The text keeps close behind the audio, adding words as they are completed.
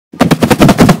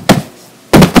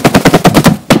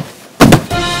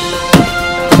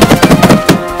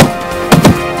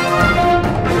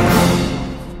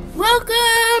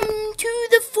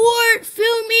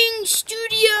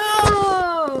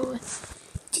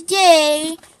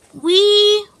today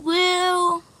we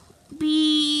will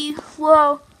be,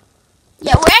 we're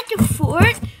at the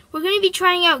fort. We're going to be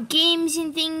trying out games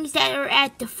and things that are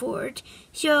at the fort.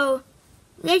 So,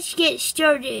 let's get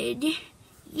started.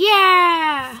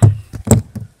 Yeah!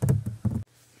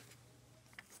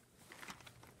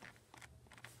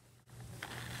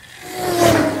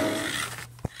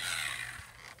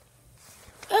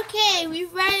 Okay, we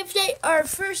arrived at our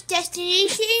first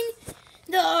destination,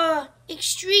 the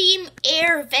extreme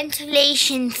air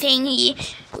ventilation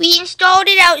thingy. We installed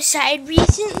it outside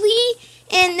recently,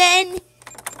 and then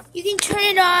you can turn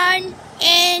it on,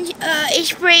 and it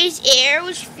sprays air,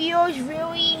 which feels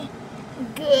really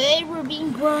good. We're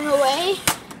being blown away.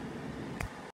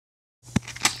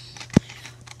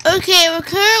 Okay, we're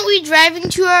currently driving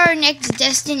to our next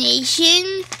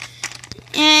destination,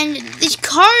 and this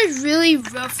car is really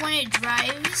rough when it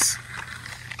drives.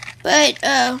 But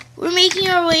we're making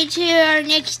our way to our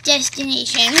next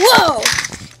destination. Whoa!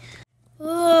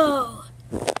 Whoa!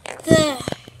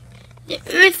 The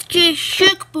earth just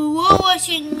shook below us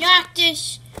and knocked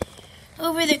us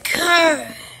over the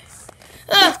car.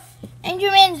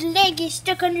 Enderman's leg is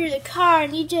stuck under the car. I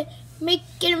need to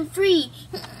get him free.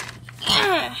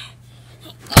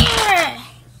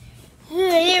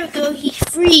 There we go. He's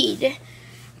freed.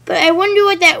 But I wonder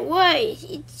what that was.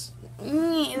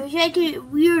 It was like a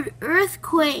weird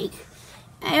earthquake.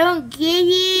 I don't get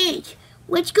it.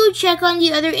 Let's go check on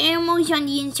the other animals on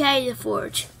the inside of the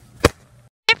fort.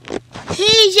 Hey,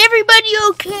 is everybody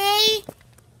okay?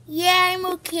 Yeah, I'm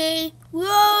okay. We're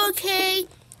all okay.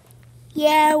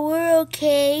 Yeah, we're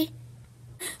okay.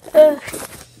 We're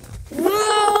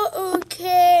all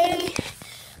okay.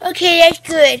 Okay, that's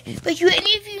good. But do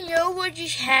any of you know what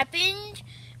just happened?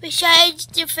 Besides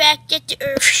the fact that the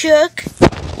earth shook?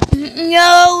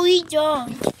 No, we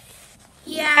don't.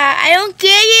 Yeah, I don't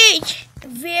get it.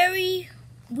 Very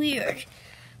weird.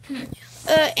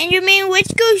 Enderman,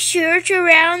 let's go search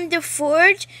around the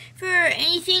fort for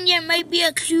anything that might be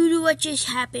a clue to what just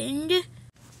happened.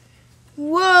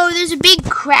 Whoa, there's a big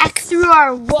crack through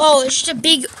our wall. It's just a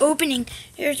big opening.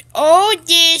 There's all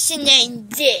this and then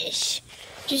this.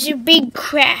 Just a big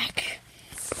crack.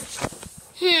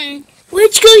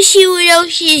 Let's go see what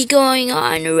else is going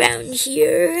on around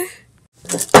here.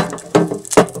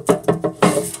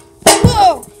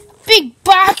 Whoa! Big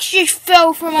box just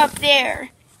fell from up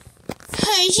there.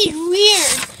 This is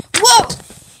weird. Whoa!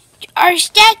 Our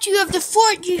statue of the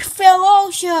fort just fell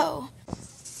also.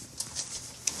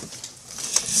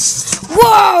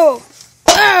 Whoa!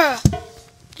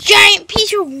 Giant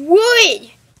piece of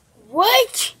wood.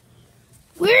 What?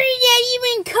 Where did that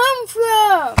even come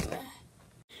from?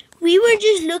 We were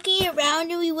just looking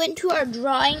around and we went to our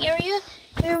drawing area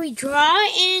where we draw,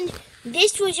 and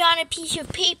this was on a piece of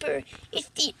paper. It's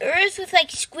the earth with like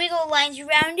squiggle lines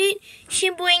around it,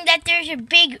 symboling that there's a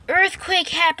big earthquake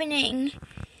happening.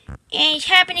 And it's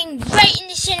happening right in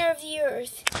the center of the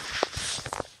earth.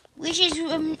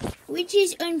 Which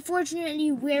is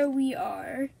unfortunately where we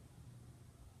are.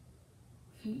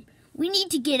 We need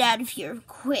to get out of here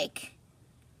quick.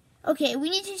 Okay, we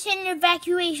need to send an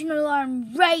evacuation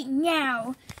alarm right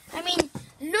now. I mean,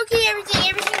 look at everything.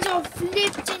 Everything's all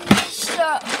flipped and messed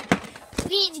up.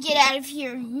 We need to get out of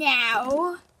here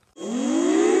now.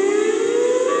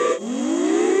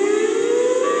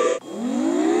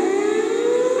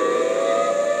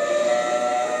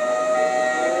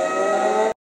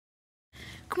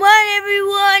 Come on,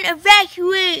 everyone.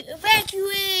 Evacuate.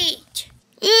 Evacuate.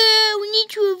 We need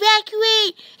to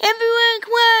evacuate. Everyone,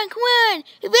 come on.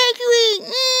 Evacuate.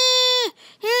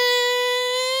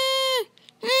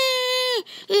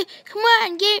 Come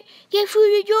on, get through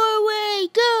the doorway.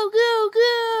 Go.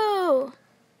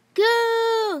 Go.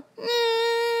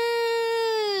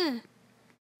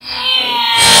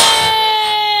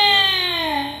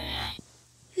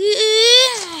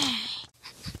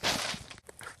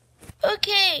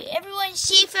 Okay, everyone's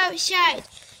safe outside.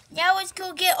 Now let's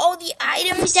go get all the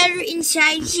items that are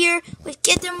inside here. Let's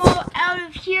get them all out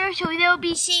of here so they'll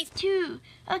be safe too.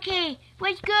 Okay,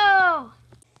 let's go.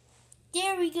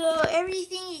 There we go.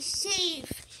 Everything is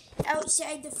safe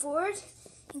outside the fort,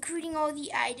 including all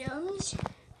the items.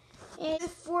 And the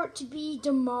fort to be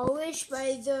demolished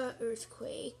by the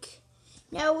earthquake.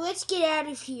 Now let's get out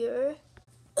of here.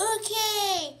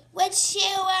 Okay, let's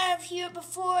sail out of here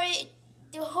before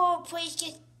the whole place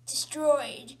gets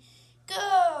destroyed.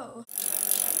 Go!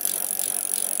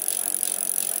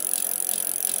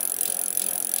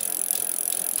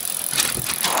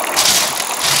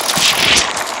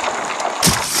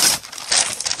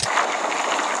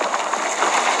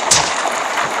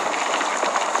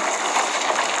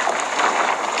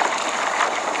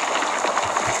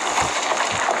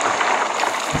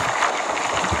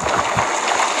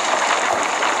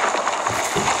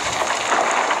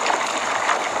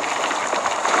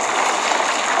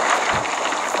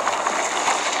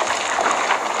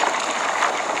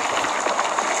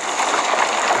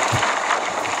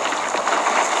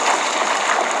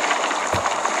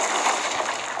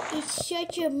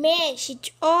 a mess.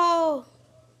 It's all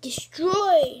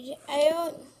destroyed.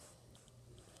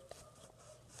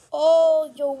 All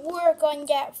the work on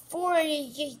that fort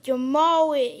is just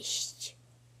demolished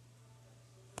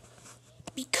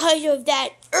because of that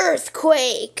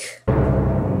earthquake.